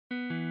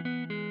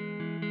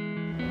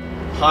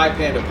Hi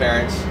Panda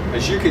parents,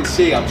 as you can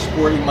see I'm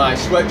sporting my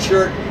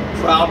sweatshirt,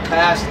 Proud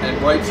Past and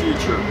Bright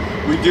Future.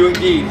 We do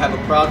indeed have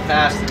a proud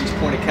past at East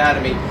Point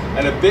Academy,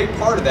 and a big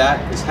part of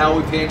that is how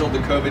we've handled the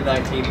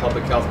COVID-19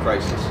 public health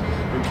crisis.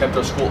 We've kept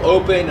our school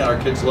open and our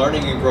kids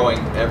learning and growing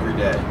every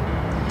day.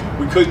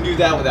 We couldn't do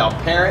that without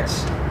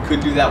parents, we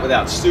couldn't do that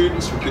without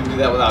students, we couldn't do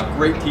that without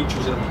great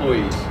teachers and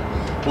employees.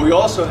 But we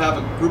also have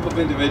a group of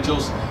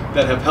individuals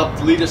that have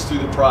helped lead us through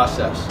the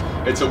process.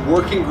 It's a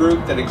working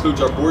group that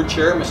includes our board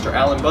chair, Mr.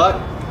 Alan Butt,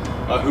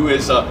 who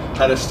has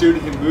had a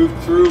student who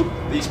moved through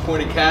the East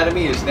Point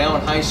Academy, is now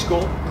in high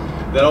school.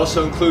 That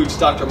also includes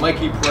Dr.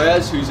 Mikey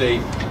Perez, who's a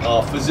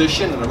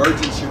physician, an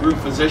emergency room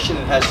physician,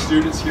 and has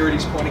students here at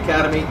East Point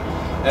Academy.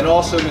 And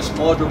also Ms.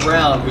 Maldra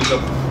Brown, who's a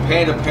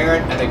Panda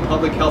parent and a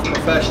public health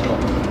professional.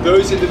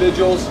 Those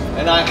individuals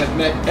and I have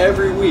met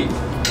every week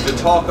to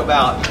talk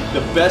about the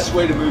best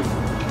way to move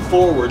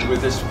forward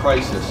with this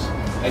crisis.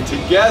 And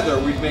together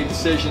we've made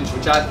decisions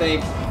which I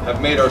think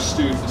have made our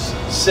students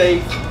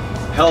safe,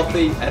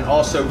 healthy, and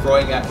also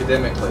growing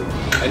academically.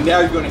 And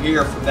now you're going to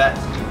hear from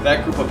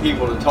that group of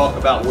people to talk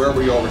about where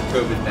we are with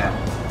COVID now.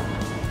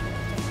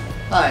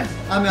 Hi,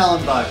 I'm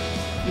Alan Buck,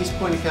 East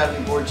Point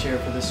Academy Board Chair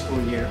for this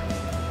school year.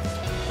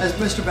 As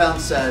Mr.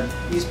 Bounds said,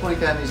 East Point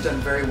Academy has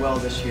done very well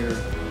this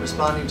year,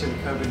 responding to the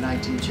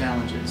COVID-19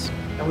 challenges.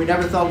 And we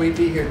never thought we'd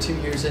be here 2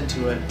 years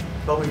into it,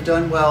 but we've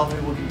done well and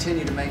we will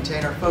continue to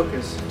maintain our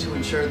focus to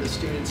ensure the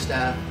student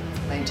staff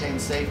maintain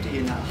safety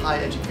and high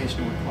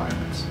educational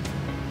requirements.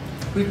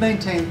 We've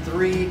maintained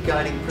 3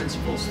 guiding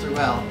principles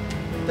throughout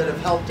that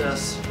have helped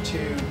us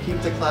to keep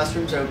the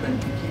classrooms open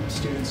and keep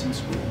students in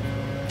school.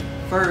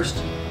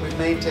 First, we've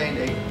maintained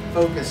a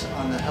focus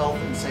on the health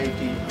and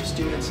safety of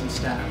students and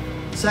staff.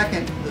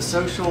 Second, the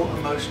social,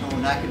 emotional,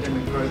 and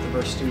academic growth of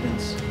our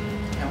students.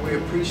 And we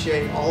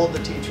appreciate all of the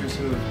teachers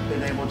who have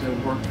been able to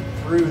work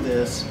through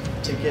this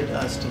to get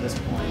us to this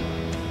point.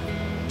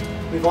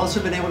 We've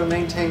also been able to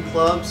maintain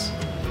clubs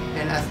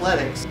and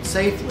athletics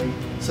safely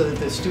so that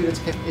the students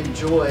can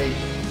enjoy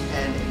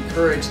and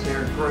encourage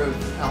their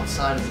growth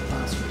outside of the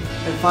classroom.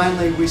 And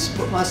finally, we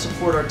must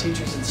support our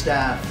teachers and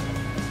staff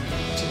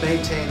to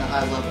maintain the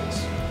high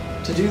levels.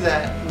 To do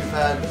that, we've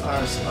had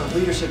our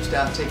leadership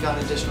staff take on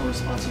additional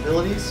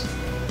responsibilities,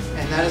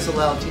 and that has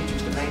allowed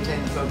teachers to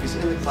maintain the focus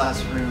in the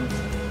classroom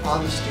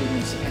on the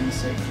students and the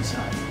safety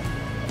side.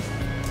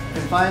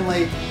 And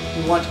finally,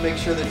 we want to make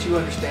sure that you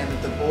understand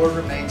that the board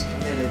remains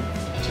committed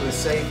to a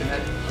safe and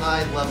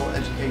high-level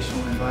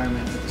educational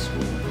environment at the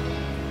school.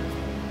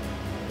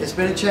 It's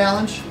been a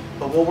challenge,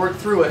 but we'll work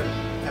through it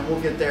and we'll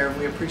get there, and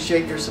we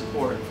appreciate your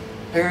support.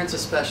 Parents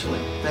especially,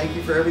 thank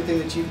you for everything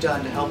that you've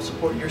done to help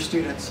support your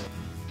students.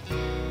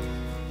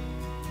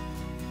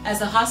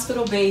 As a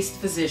hospital-based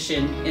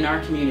physician in our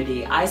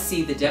community, I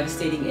see the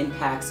devastating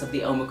impacts of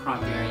the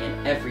Omicron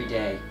variant every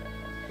day.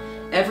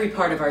 Every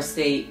part of our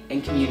state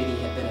and community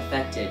have been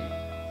affected.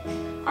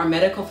 Our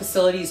medical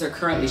facilities are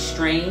currently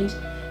strained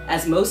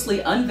as mostly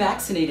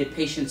unvaccinated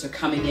patients are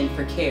coming in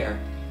for care.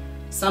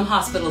 Some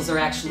hospitals are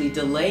actually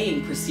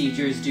delaying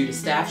procedures due to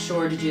staff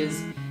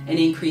shortages and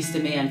increased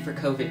demand for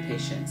COVID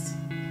patients.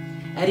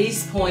 At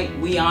East Point,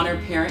 we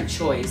honor parent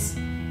choice,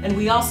 and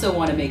we also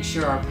want to make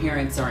sure our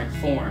parents are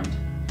informed.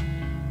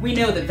 We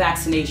know that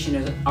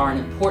vaccinations are an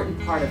important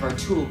part of our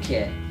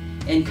toolkit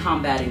in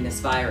combating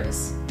this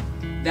virus.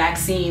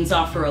 Vaccines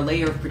offer a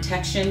layer of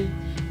protection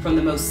from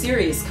the most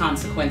serious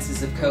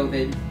consequences of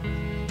COVID,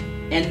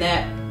 and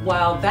that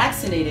while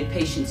vaccinated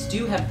patients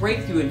do have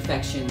breakthrough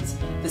infections,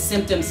 the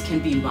symptoms can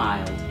be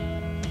mild.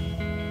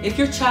 If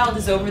your child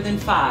is over than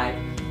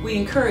 5, we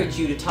encourage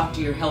you to talk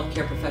to your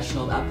healthcare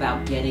professional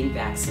about getting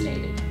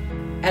vaccinated.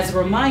 As a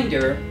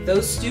reminder,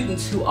 those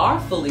students who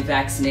are fully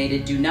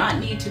vaccinated do not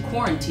need to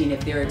quarantine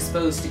if they're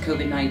exposed to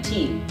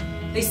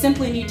COVID-19. They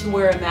simply need to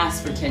wear a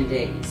mask for 10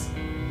 days.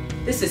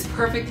 This is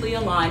perfectly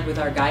aligned with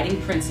our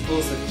guiding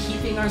principles of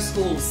keeping our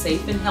schools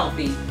safe and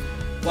healthy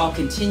while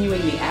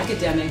continuing the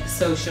academic,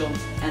 social,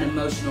 and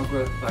emotional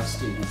growth of our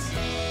students.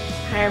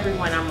 Hi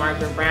everyone, I'm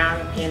Margaret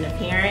Brown, a Panda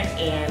parent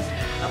and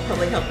a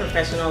public health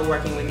professional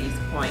working with East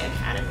Point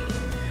Academy.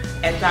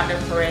 As Dr.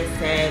 Perez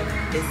said,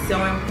 it's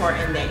so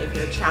important that if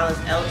your child is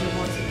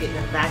eligible to get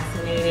them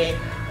vaccinated,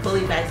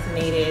 fully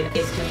vaccinated,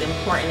 it's just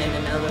important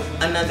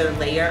and another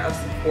layer of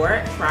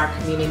support for our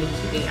community,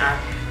 keeping our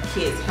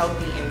kids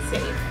healthy and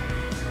safe.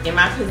 In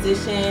my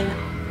position,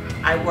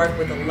 I work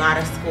with a lot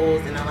of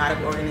schools and a lot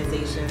of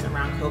organizations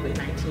around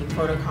COVID-19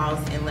 protocols,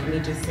 and let me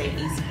just say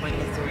East Point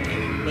is doing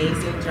an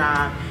amazing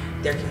job.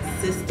 They're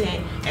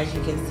consistent. As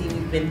you can see,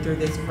 we've been through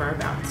this for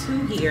about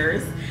 2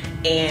 years,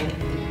 and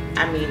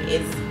I mean,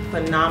 it's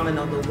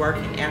phenomenal the work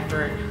and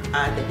effort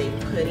that they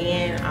put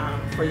in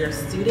for your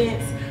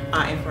students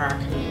and for our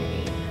community.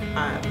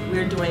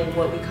 We're doing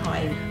what we call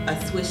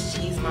a Swiss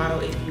cheese model,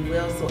 if you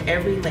will. So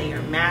every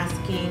layer,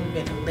 masking,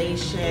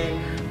 ventilation,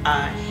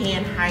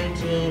 hand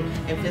hygiene,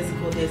 and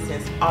physical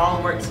distance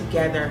all work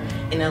together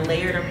in a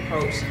layered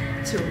approach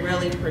to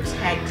really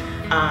protect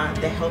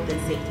the health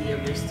and safety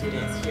of your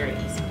students here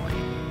at East Point.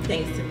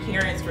 Thanks to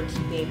parents for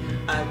keeping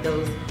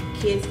those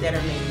kids that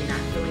are maybe not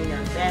feeling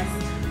their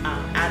best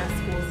out of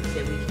school so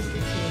that we can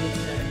continue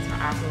to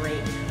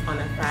operate on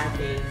a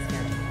 5-day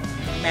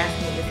schedule.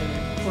 Masking is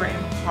an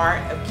important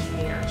part of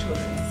keeping our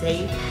children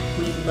safe.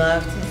 We'd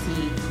love to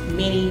see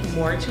many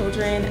more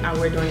children.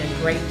 We're doing a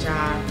great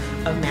job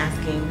of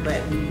masking,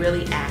 but we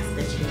really ask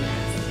that you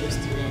mask your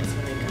students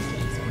when they come to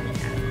East Point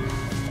Academy.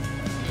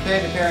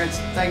 Panda parents,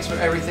 thanks for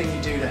everything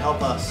you do to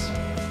help us.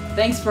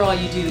 Thanks for all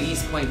you do,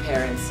 East Point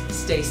parents.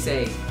 Stay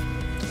safe.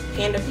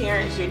 Panda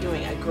parents, you're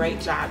doing a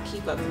great job.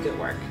 Keep up the good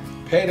work.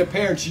 Panda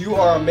parents, you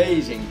are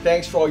amazing.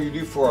 Thanks for all you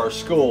do for our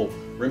school.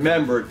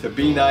 Remember to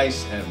be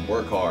nice and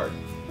work hard.